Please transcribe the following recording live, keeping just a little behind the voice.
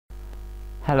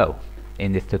Hello,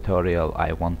 in this tutorial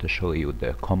I want to show you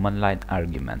the command line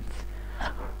arguments.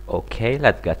 Okay,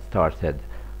 let's get started.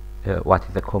 What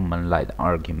is a command line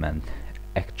argument?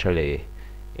 Actually,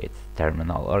 it's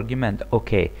terminal argument.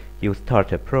 Okay, you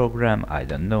start a program, I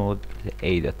don't know,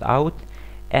 a.out,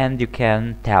 and you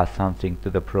can tell something to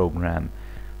the program.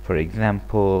 For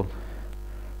example,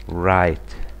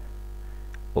 write.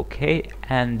 Okay,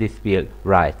 and this will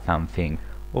write something,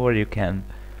 or you can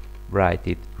write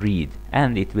it read,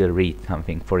 and it will read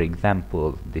something. For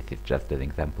example, this is just an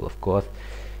example, of course.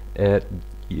 uh,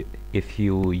 if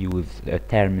you use a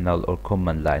terminal or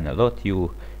command line a lot,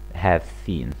 you have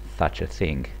seen such a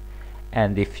thing.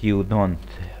 And if you don't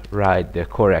write the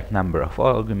correct number of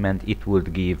arguments, it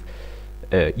would give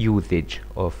usage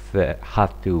of how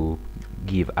to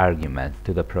give arguments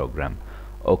to the program.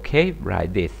 Okay,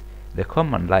 write this. The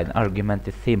command line argument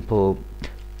is simple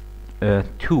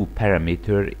two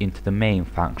parameter into the main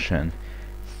function.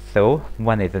 So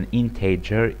one is an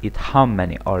integer, it's how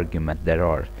many arguments there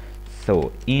are.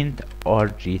 So int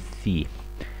argc,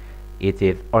 it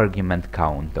is argument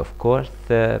count, of course.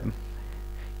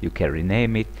 You can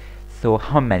rename it. So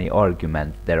how many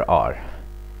arguments there are,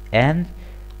 and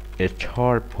a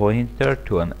char pointer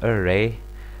to an array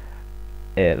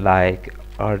like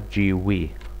argv.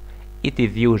 It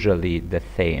is usually the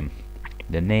same,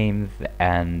 the names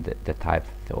and the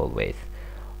types always.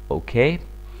 Okay,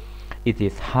 it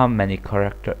is how many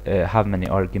how many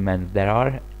arguments there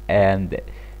are, and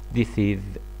this is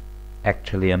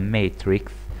actually a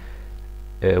matrix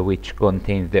which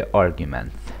contains the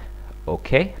arguments.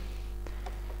 Okay,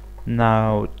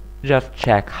 now just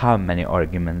check how many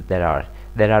arguments there are.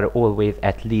 There are always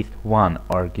at least one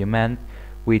argument,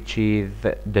 which is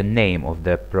the name of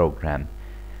the program.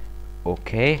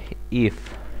 Okay,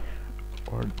 if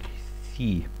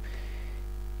argc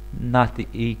not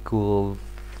equals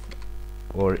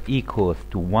or equals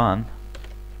to 1,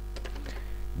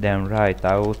 then write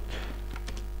out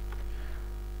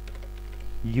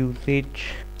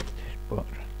usage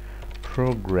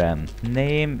program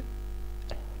name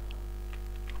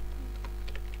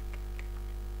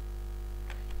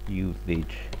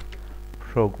usage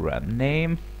program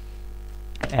name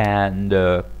and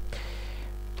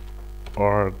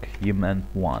argument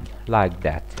 1, like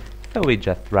that. So we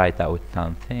just write out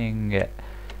something.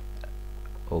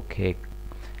 Okay,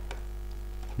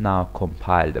 now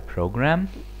compile the program.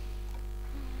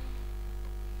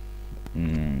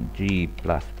 G++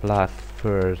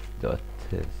 first.cpp,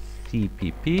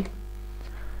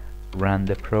 run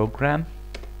the program,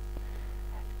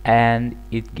 and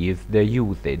it gives the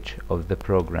usage of the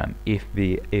program. If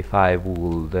I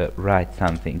would write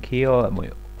something here,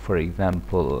 for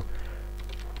example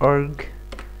arg,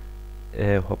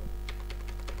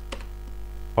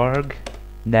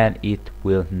 then it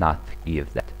will not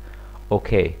give that.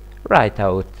 Okay, write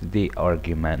out the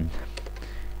argument.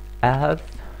 Else,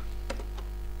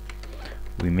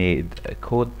 we made a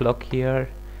code block here,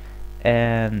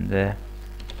 and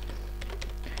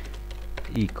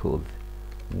equals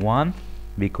 1,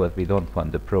 because we don't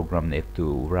want the program name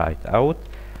to write out.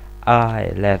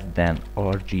 I less than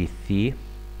argc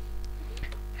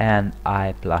and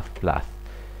I++.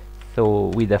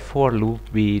 So with a for loop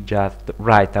we just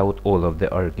write out all of the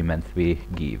arguments we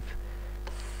give.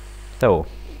 So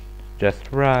just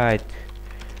write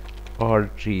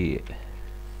argv,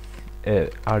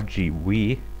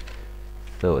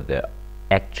 so the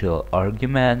actual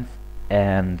arguments,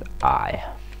 and I,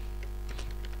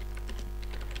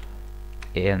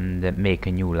 and make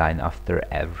a new line after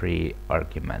every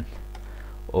argument.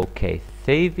 Okay,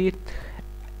 save it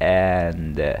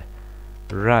and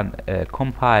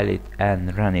compile it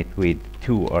and run it with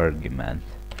 2 arguments.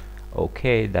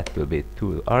 Okay, that will be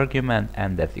 2 arguments,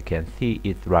 and as you can see,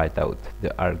 it write out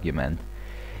the argument.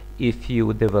 If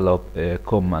you develop a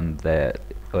command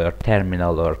or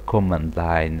terminal or command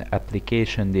line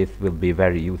application, this will be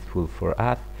very useful for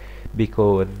us,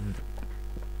 because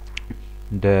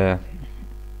the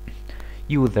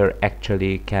user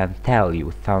actually can tell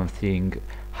you something,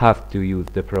 how to use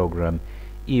the program.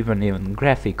 Even in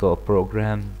graphical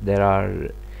programs there are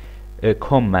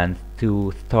commands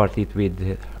to start it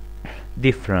with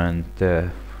different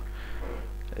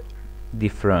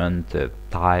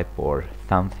type or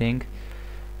something.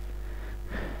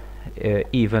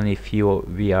 Even if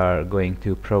we are going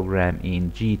to program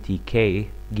in GTK,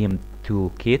 GIMP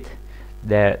toolkit,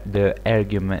 the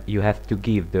argument, you have to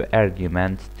give the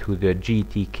argument to the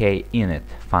GTK init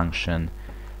function.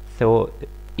 So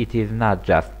it is not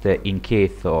just in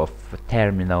case of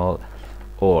terminal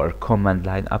or command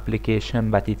line application,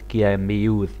 but it can be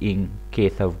used in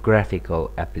case of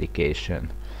graphical application.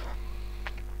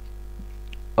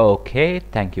 Okay,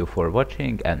 thank you for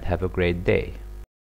watching and have a great day.